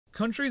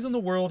Countries in the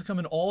world come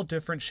in all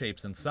different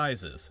shapes and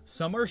sizes.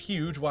 Some are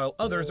huge while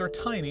others are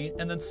tiny,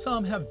 and then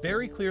some have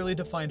very clearly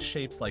defined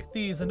shapes like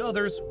these, and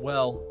others,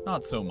 well,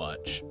 not so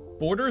much.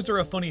 Borders are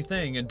a funny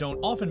thing and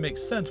don't often make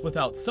sense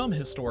without some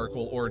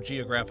historical or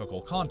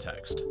geographical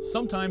context.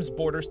 Sometimes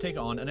borders take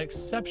on an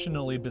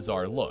exceptionally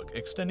bizarre look,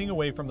 extending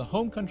away from the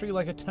home country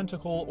like a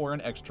tentacle or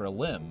an extra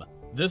limb.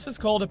 This is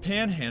called a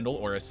panhandle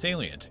or a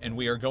salient, and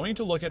we are going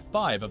to look at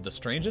 5 of the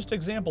strangest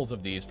examples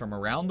of these from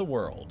around the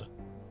world.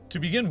 To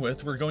begin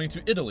with, we're going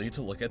to Italy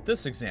to look at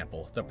this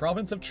example, the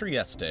province of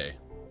Trieste.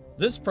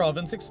 This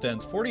province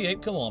extends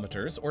 48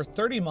 kilometers or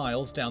 30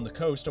 miles down the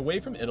coast away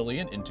from Italy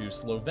and into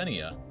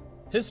Slovenia.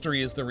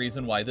 History is the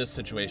reason why this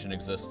situation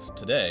exists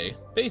today.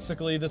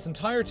 Basically, this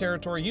entire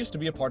territory used to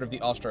be a part of the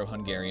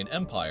Austro-Hungarian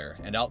Empire,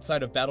 and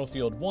outside of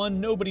Battlefield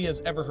 1, nobody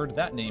has ever heard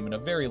that name in a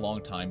very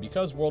long time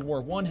because World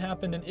War I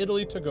happened and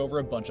Italy took over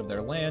a bunch of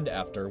their land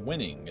after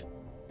winning.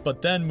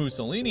 But then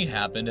Mussolini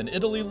happened and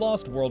Italy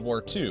lost World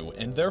War II,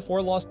 and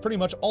therefore lost pretty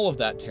much all of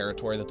that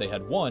territory that they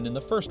had won in the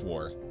First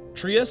War.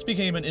 Trieste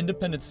became an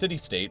independent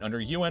city-state under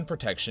UN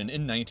protection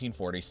in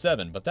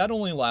 1947, but that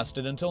only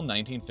lasted until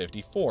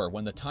 1954,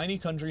 when the tiny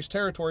country's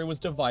territory was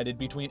divided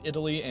between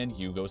Italy and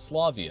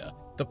Yugoslavia.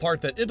 The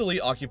part that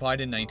Italy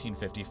occupied in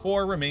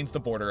 1954 remains the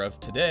border of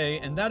today,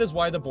 and that is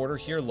why the border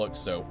here looks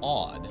so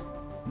odd.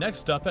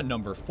 Next up at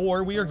number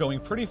 4, we are going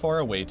pretty far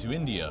away to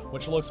India,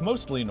 which looks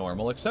mostly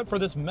normal except for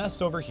this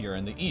mess over here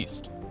in the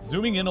east.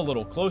 Zooming in a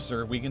little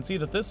closer, we can see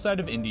that this side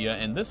of India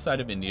and this side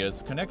of India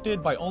is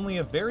connected by only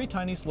a very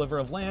tiny sliver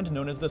of land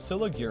known as the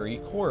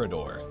Siliguri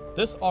Corridor.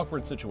 This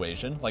awkward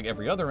situation, like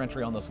every other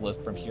entry on this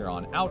list from here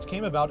on out,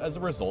 came about as a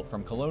result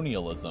from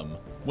colonialism.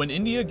 When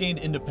India gained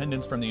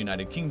independence from the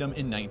United Kingdom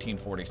in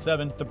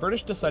 1947, the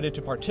British decided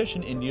to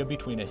partition India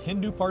between a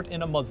Hindu part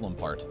and a Muslim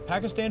part.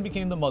 Pakistan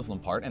became the Muslim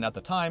part and at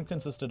the time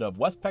consisted of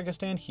West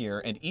Pakistan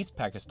here and East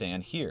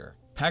Pakistan here.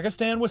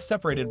 Pakistan was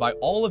separated by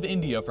all of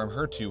India from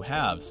her 2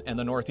 halves, and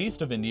the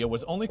northeast of India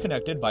was only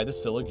connected by the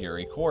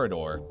Siliguri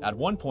Corridor. At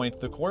one point,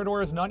 the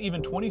corridor is not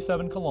even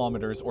 27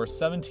 kilometers or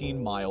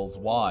 17 miles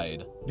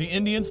wide. The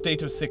Indian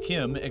state of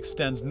Sikkim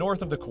extends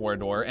north of the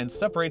corridor and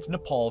separates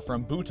Nepal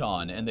from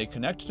Bhutan, and they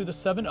connect to the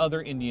 7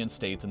 other Indian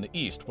states in the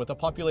east, with a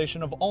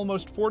population of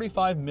almost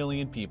 45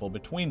 million people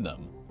between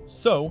them.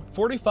 So,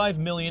 45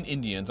 million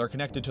Indians are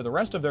connected to the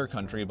rest of their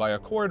country by a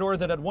corridor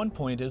that at one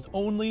point is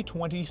only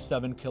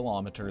 27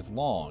 kilometers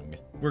long.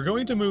 We're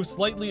going to move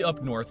slightly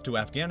up north to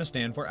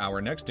Afghanistan for our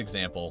next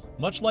example.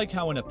 Much like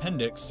how an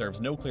appendix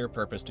serves no clear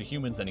purpose to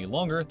humans any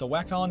longer, the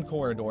Wakhan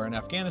corridor in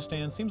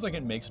Afghanistan seems like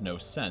it makes no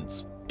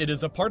sense. It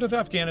is a part of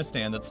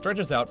Afghanistan that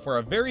stretches out for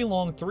a very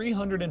long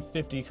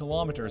 350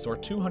 kilometers or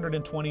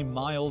 220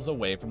 miles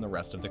away from the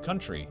rest of the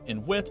country.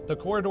 In width, the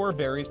corridor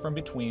varies from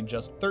between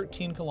just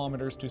 13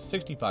 kilometers to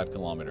 65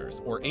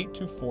 kilometers, or 8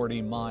 to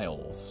 40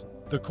 miles.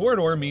 The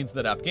corridor means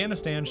that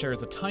Afghanistan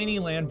shares a tiny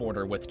land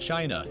border with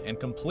China and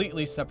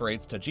completely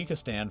separates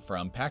Tajikistan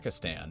from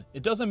Pakistan.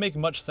 It doesn't make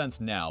much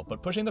sense now,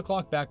 but pushing the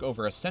clock back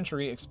over a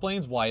century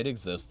explains why it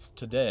exists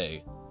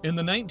today. In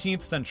the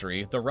 19th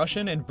century, the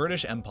Russian and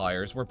British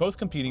empires were both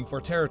competing for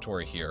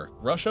territory here.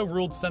 Russia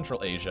ruled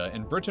Central Asia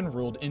and Britain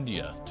ruled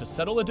India. To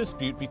settle a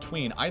dispute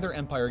between either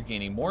empire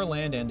gaining more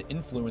land and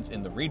influence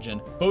in the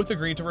region, both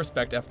agreed to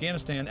respect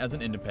Afghanistan as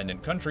an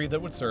independent country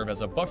that would serve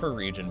as a buffer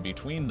region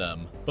between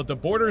them. But the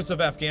borders of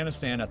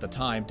Afghanistan at the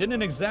time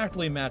didn't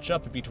exactly match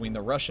up between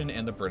the Russian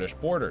and the British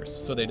borders,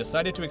 so they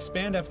decided to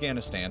expand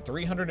Afghanistan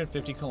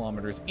 350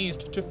 kilometers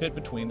east to fit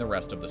between the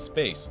rest of the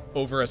space.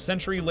 Over a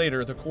century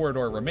later, the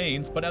corridor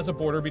remains, but as a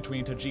border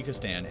between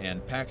Tajikistan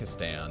and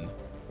Pakistan.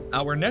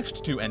 Our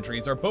next 2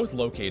 entries are both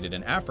located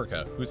in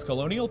Africa, whose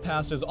colonial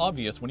past is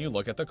obvious when you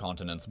look at the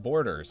continent's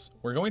borders.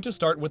 We're going to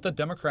start with the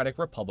Democratic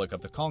Republic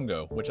of the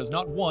Congo, which has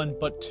not 1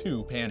 but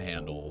 2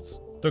 panhandles.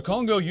 The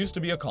Congo used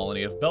to be a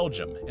colony of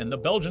Belgium, and the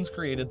Belgians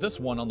created this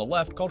one on the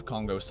left called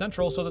Congo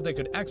Central so that they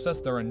could access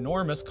their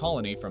enormous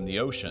colony from the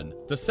ocean.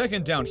 The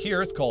second down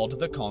here is called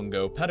the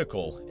Congo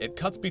Pedicle. It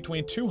cuts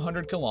between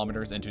 200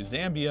 kilometers into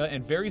Zambia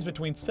and varies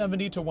between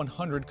 70 to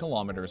 100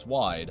 kilometers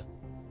wide.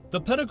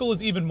 The pedicle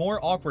is even more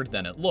awkward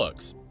than it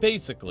looks.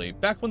 Basically,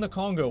 back when the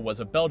Congo was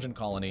a Belgian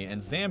colony and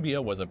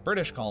Zambia was a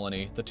British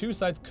colony, the 2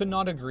 sides could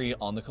not agree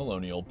on the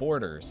colonial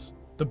borders.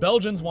 The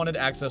Belgians wanted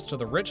access to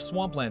the rich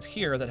swamplands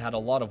here that had a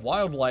lot of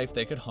wildlife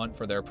they could hunt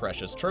for their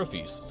precious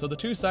trophies, so the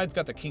 2 sides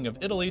got the King of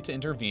Italy to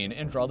intervene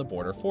and draw the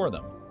border for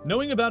them.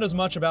 Knowing about as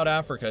much about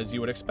Africa as you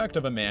would expect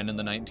of a man in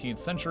the 19th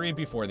century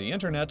before the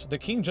internet, the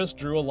king just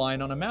drew a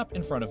line on a map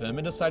in front of him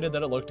and decided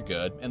that it looked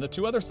good, and the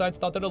 2 other sides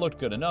thought that it looked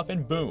good enough,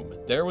 and boom,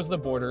 there was the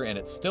border and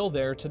it's still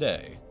there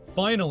today.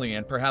 Finally,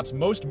 and perhaps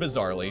most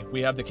bizarrely, we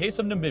have the case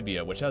of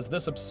Namibia, which has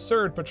this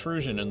absurd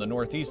protrusion in the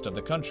northeast of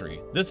the country.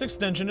 This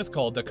extension is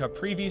called the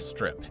Caprivi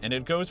Strip, and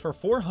it goes for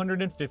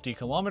 450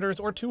 kilometers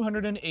or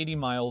 280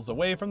 miles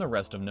away from the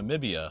rest of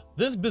Namibia.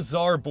 This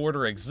bizarre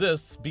border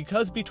exists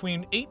because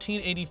between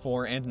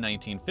 1884 and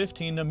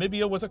 1915,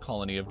 Namibia was a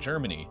colony of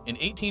Germany. In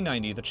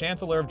 1890, the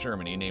Chancellor of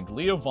Germany, named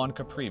Leo von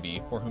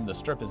Caprivi, for whom the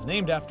strip is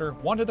named after,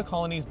 wanted the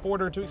colony's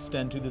border to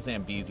extend to the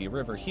Zambezi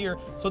River here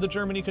so that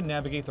Germany could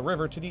navigate the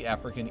river to the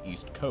African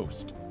east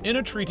coast. In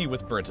a treaty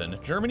with Britain,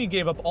 Germany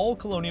gave up all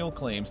colonial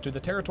claims to the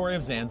territory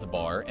of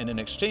Zanzibar and in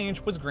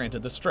exchange was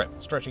granted the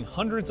strip, stretching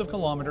hundreds of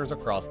kilometers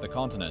across the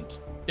continent.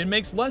 It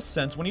makes less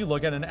sense when you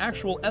look at an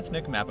actual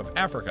ethnic map of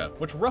Africa,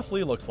 which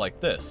roughly looks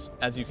like this.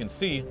 As you can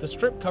see, the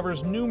strip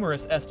covers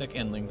numerous ethnic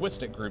and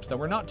linguistic groups that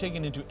were not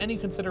taken into any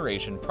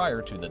consideration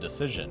prior to the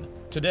decision.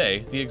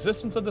 Today, the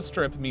existence of the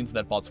strip means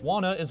that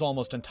Botswana is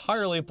almost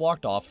entirely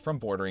blocked off from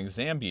bordering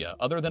Zambia,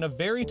 other than a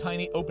very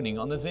tiny opening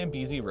on the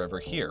Zambezi River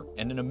here,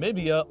 and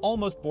Namibia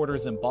almost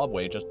borders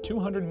Zimbabwe just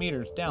 200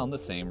 meters down the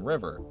same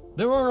river.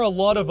 There are a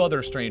lot of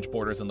other strange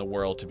borders in the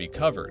world to be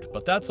covered,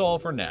 but that's all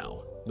for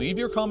now. Leave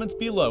your comments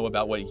below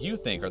about what you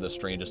think are the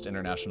strangest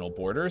international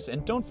borders,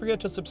 and don't forget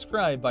to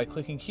subscribe by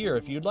clicking here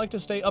if you'd like to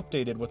stay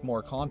updated with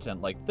more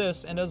content like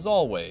this, and as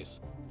always,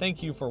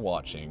 thank you for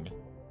watching.